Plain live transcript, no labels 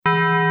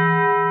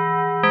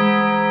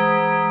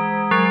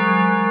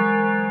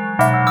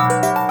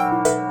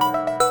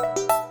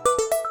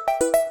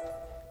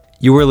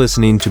You are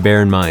listening to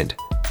Bear in Mind,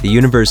 the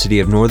University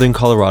of Northern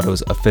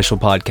Colorado's official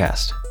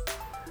podcast.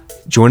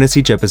 Join us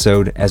each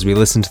episode as we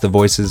listen to the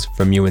voices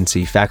from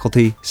UNC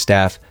faculty,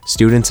 staff,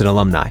 students, and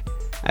alumni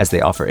as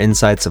they offer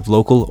insights of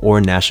local or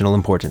national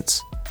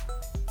importance.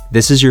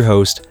 This is your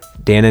host,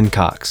 Danon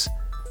Cox,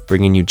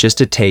 bringing you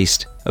just a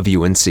taste of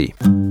UNC.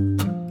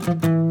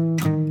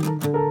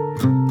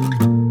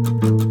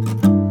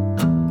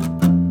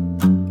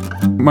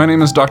 My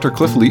name is Dr.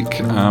 Cliff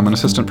Leek. I'm an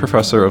assistant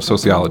professor of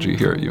sociology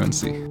here at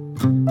UNC.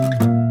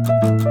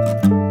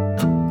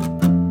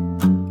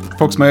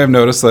 Folks may have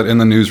noticed that in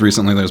the news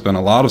recently there's been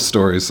a lot of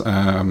stories.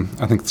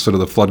 I think sort of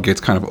the floodgates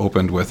kind of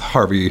opened with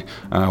Harvey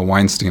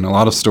Weinstein. A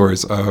lot of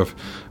stories of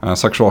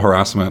sexual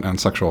harassment and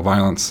sexual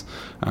violence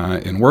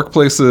in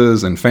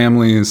workplaces, in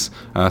families,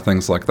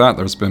 things like that.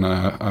 There's been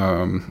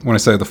when I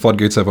say the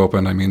floodgates have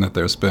opened, I mean that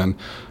there's been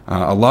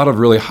a lot of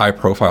really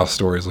high-profile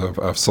stories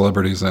of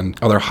celebrities and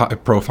other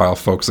high-profile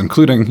folks,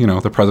 including,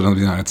 the President of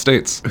the United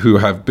States, who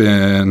have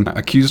been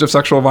accused of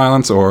sexual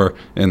violence or,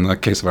 in the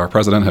case of our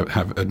president,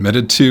 have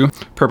admitted to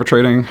perpetrating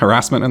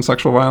harassment and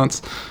sexual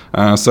violence.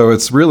 So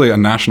it's really a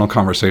national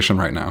conversation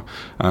right now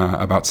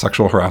about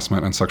sexual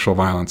harassment and sexual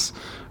violence.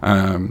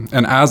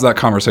 And as that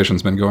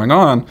conversation's been going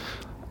on,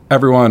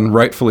 everyone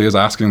rightfully is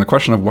asking the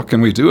question of what can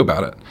we do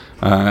about it?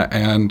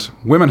 And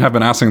women have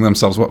been asking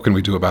themselves, what can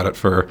we do about it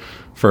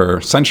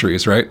for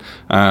centuries, right?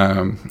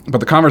 But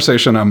the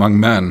conversation among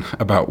men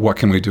about what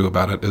can we do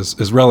about it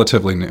is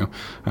relatively new,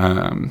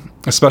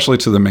 especially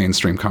to the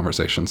mainstream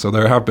conversation. So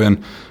there have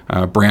been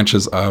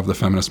branches of the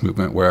feminist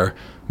movement where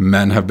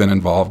men have been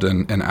involved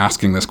in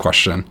asking this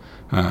question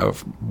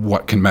of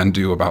what can men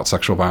do about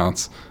sexual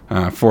violence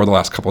for the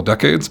last couple of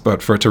decades,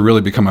 but for it to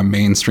really become a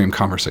mainstream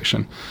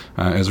conversation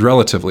is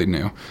relatively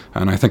new.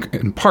 And I think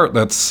in part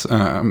that's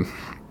a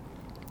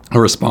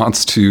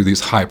response to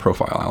these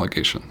high-profile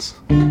allegations.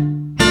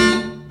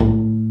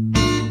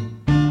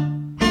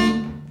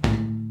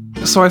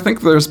 So I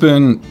think there's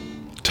been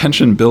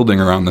tension building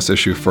around this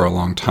issue for a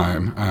long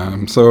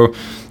time. So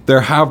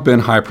there have been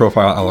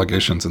high-profile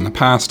allegations in the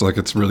past. Like,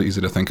 it's really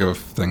easy to think of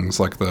things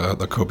like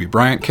the Kobe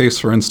Bryant case,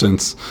 for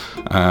instance,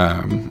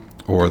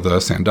 or the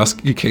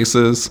Sandusky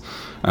cases.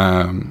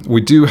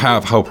 We do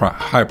have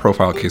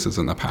high-profile cases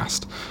in the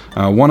past.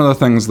 One of the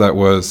things that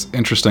was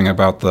interesting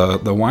about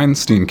the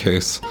Weinstein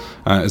case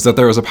is that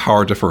there was a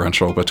power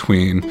differential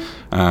between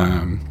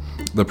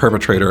the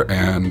perpetrator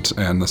and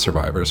the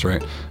survivors,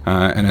 right?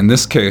 And in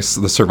this case,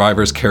 the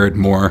survivors carried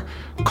more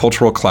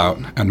cultural clout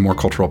and more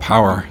cultural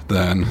power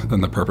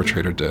than the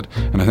perpetrator did.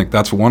 And I think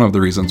that's one of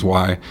the reasons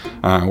why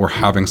we're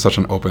having such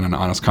an open and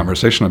honest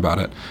conversation about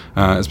it,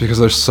 is because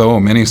there's so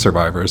many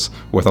survivors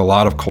with a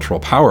lot of cultural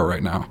power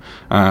right now.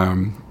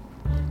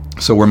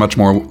 So we're much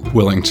more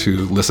willing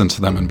to listen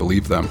to them and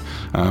believe them.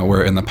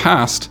 Where in the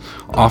past,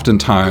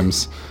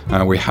 oftentimes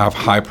we have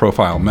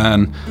high-profile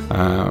men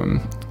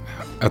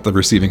at the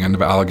receiving end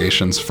of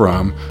allegations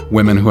from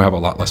women who have a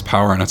lot less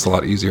power, and it's a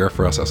lot easier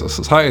for us as a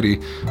society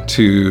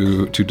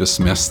to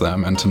dismiss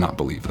them and to not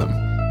believe them.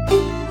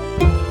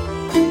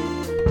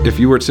 If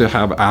you were to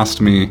have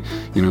asked me,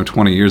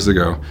 20 years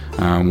ago,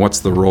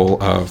 what's the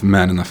role of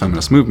men in the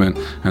feminist movement,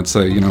 I'd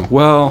say,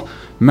 well,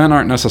 men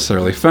aren't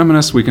necessarily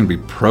feminists. We can be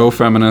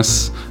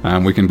pro-feminists.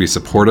 We can be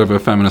supportive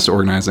of feminist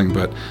organizing,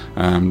 but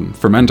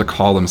for men to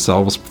call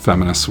themselves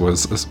feminists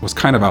was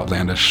kind of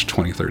outlandish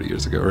 20, 30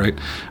 years ago, right?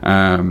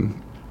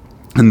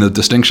 And the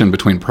distinction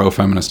between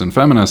pro-feminist and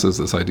feminist is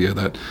this idea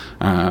that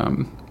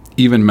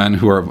even men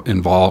who are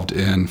involved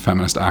in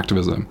feminist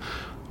activism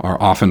are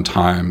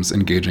oftentimes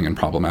engaging in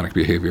problematic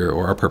behavior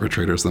or are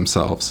perpetrators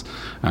themselves.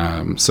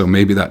 So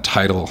maybe that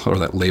title or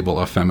that label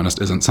of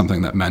feminist isn't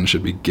something that men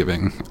should be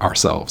giving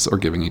ourselves or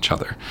giving each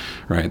other,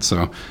 right?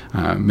 So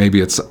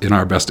maybe it's in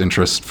our best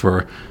interest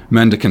for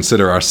men to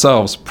consider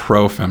ourselves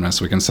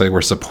pro-feminist. We can say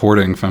we're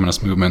supporting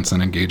feminist movements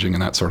and engaging in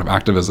that sort of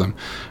activism.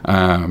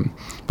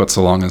 But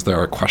so long as there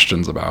are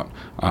questions about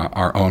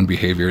our own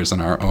behaviors and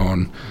our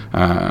own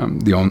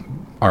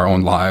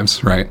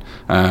lives, right?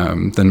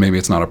 Then maybe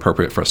it's not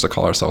appropriate for us to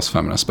call ourselves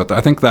feminists. But I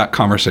think that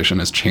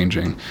conversation is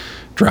changing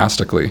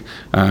drastically,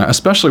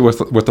 especially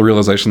with the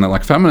realization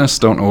that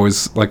feminist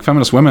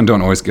women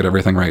don't always get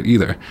everything right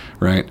either,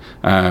 right?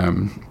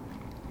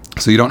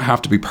 So you don't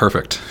have to be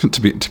perfect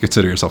to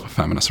consider yourself a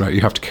feminist, right?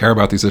 You have to care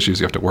about these issues.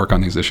 You have to work on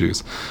these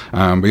issues.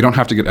 But you don't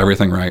have to get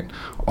everything right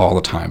all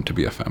the time to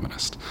be a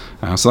feminist.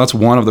 So that's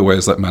one of the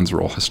ways that men's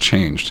role has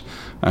changed.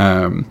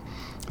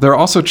 There are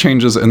also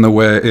changes in the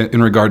way,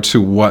 in regard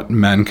to what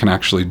men can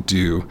actually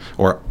do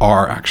or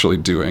are actually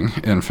doing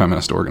in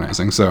feminist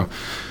organizing. So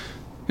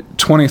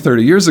 20,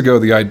 30 years ago,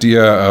 the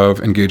idea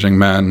of engaging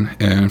men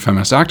in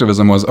feminist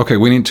activism was, okay,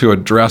 we need to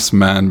address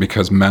men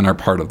because men are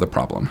part of the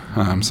problem.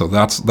 So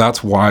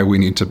that's why we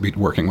need to be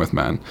working with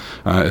men,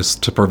 is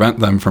to prevent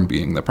them from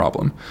being the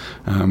problem.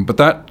 But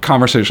that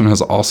conversation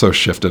has also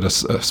shifted,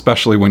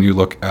 especially when you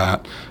look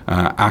at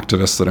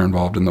activists that are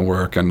involved in the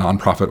work and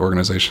nonprofit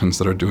organizations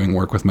that are doing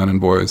work with men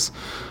and boys.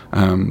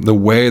 The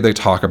way they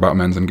talk about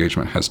men's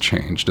engagement has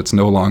changed. It's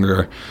no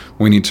longer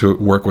we need to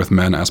work with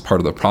men as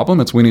part of the problem.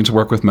 It's we need to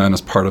work with men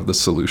as part of the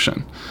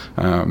solution.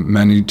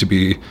 Men need to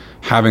be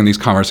having these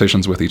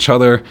conversations with each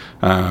other.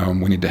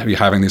 We need to be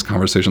having these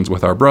conversations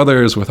with our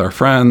brothers, with our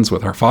friends,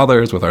 with our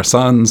fathers, with our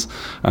sons.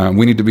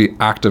 We need to be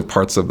active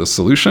parts of the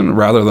solution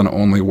rather than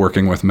only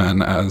working with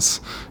men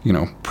as,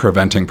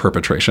 preventing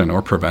perpetration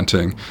or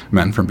preventing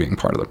men from being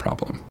part of the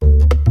problem.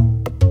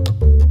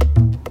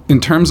 In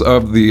terms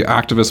of the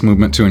activist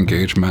movement to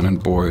engage men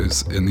and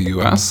boys in the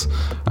US,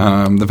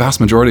 the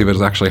vast majority of it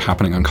is actually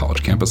happening on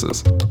college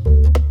campuses.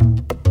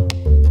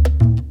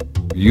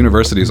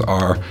 Universities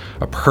are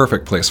a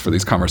perfect place for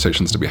these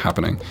conversations to be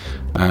happening.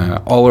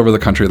 All over the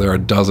country, there are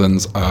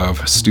dozens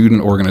of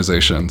student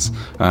organizations.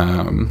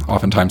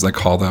 Oftentimes they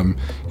call them,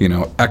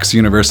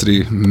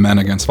 ex-university Men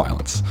Against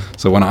Violence.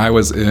 So when I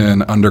was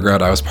in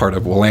undergrad, I was part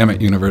of Willamette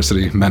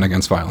University Men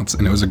Against Violence,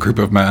 and it was a group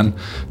of men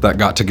that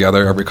got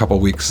together every couple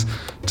of weeks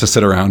to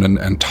sit around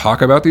and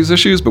talk about these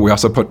issues, but we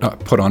also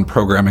put on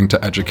programming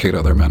to educate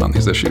other men on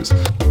these issues.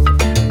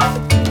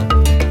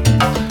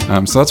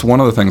 So that's one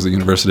of the things the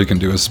university can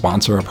do, is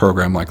sponsor a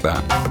program like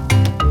that,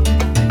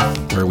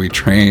 where we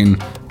train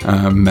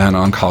men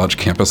on college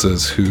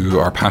campuses who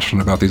are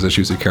passionate about these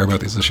issues, who care about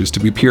these issues, to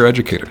be peer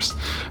educators,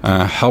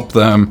 help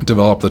them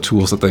develop the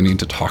tools that they need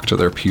to talk to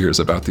their peers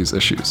about these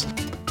issues.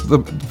 The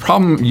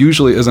problem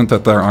usually isn't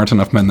that there aren't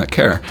enough men that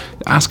care.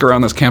 Ask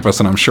around this campus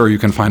and I'm sure you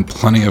can find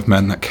plenty of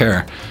men that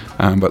care,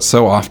 but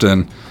so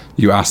often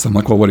you ask them,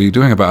 well, what are you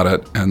doing about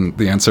it? And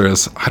the answer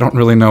is, I don't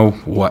really know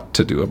what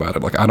to do about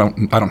it. I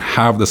don't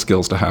have the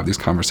skills to have these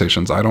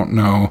conversations. I don't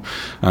know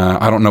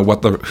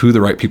who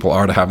the right people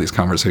are to have these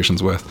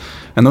conversations with.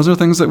 And those are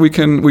things that we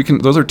can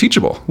those are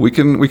teachable. We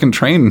can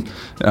train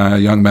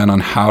young men on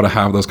how to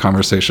have those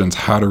conversations,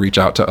 how to reach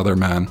out to other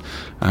men.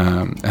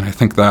 And I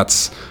think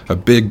that's a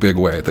big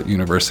way that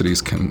universities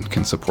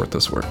can support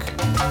this work.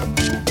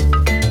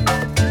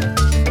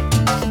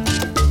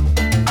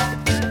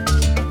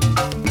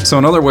 So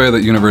another way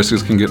that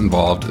universities can get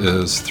involved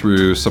is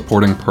through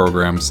supporting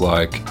programs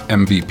like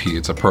MVP.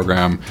 It's a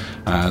program,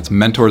 it's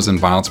Mentors in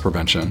Violence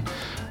Prevention.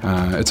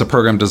 It's a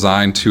program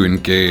designed to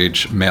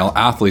engage male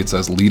athletes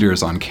as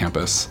leaders on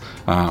campus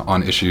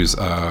on issues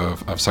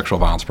of sexual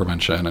violence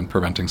prevention and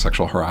preventing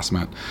sexual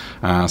harassment.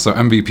 So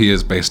MVP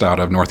is based out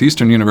of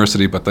Northeastern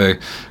University, but they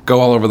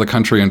go all over the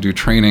country and do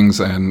trainings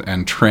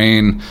and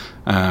train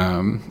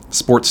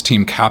sports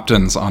team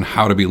captains on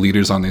how to be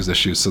leaders on these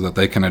issues so that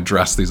they can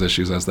address these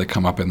issues as they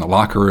come up in the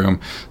locker room.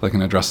 They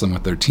can address them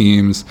with their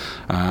teams.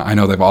 I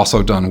know they've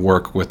also done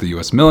work with the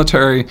U.S.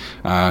 military,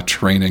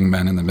 training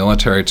men in the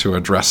military to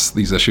address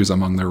these issues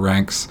among their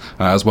ranks,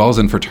 as well as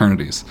in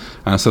fraternities.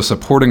 So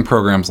supporting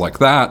programs like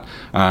that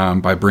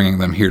by bringing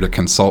them here to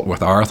consult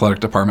with our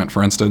athletic department,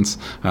 for instance,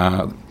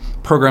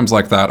 programs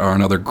like that are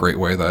another great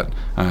way that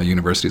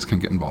universities can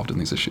get involved in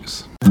these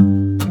issues.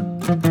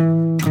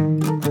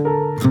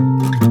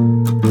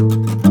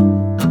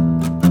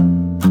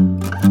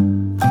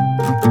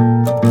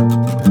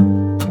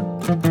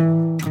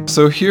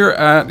 So here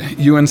at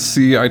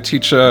UNC, I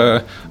teach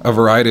a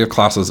variety of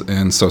classes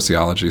in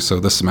sociology.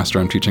 So this semester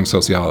I'm teaching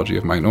sociology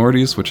of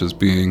minorities, which is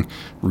being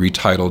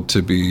retitled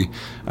to be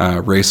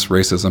race,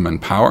 racism,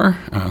 and power.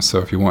 So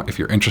if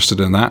you're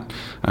interested in that,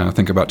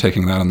 think about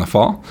taking that in the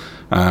fall.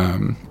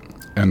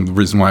 And the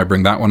reason why I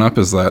bring that one up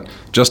is that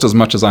just as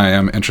much as I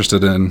am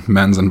interested in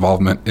men's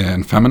involvement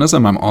in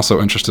feminism, I'm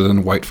also interested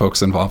in white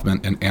folks'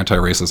 involvement in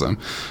anti-racism.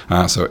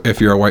 So if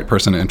you're a white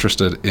person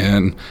interested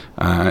in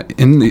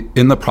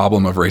the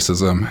problem of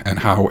racism and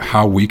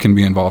how we can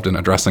be involved in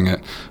addressing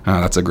it,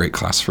 that's a great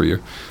class for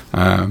you.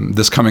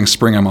 This coming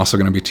spring, I'm also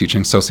going to be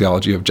teaching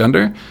sociology of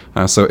gender.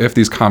 So if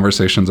these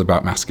conversations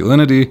about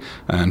masculinity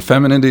and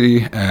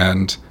femininity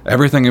and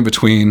everything in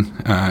between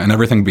and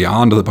everything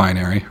beyond the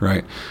binary,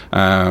 right?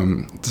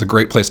 It's a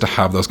great place to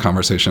have those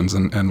conversations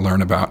and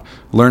learn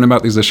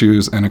about these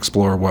issues and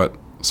explore what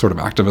sort of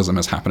activism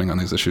is happening on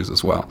these issues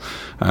as well.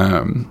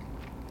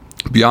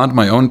 Beyond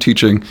my own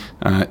teaching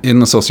in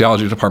the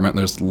sociology department,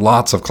 there's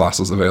lots of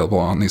classes available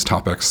on these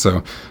topics.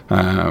 So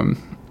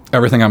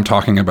everything I'm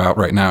talking about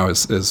right now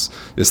is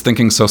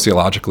thinking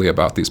sociologically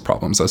about these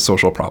problems as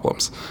social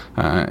problems.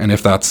 And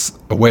if that's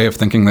a way of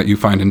thinking that you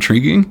find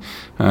intriguing,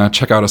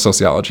 check out a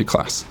sociology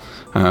class.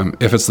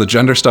 If it's the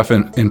gender stuff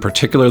in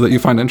particular that you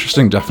find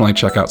interesting, definitely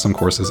check out some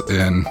courses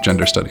in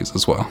gender studies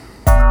as well.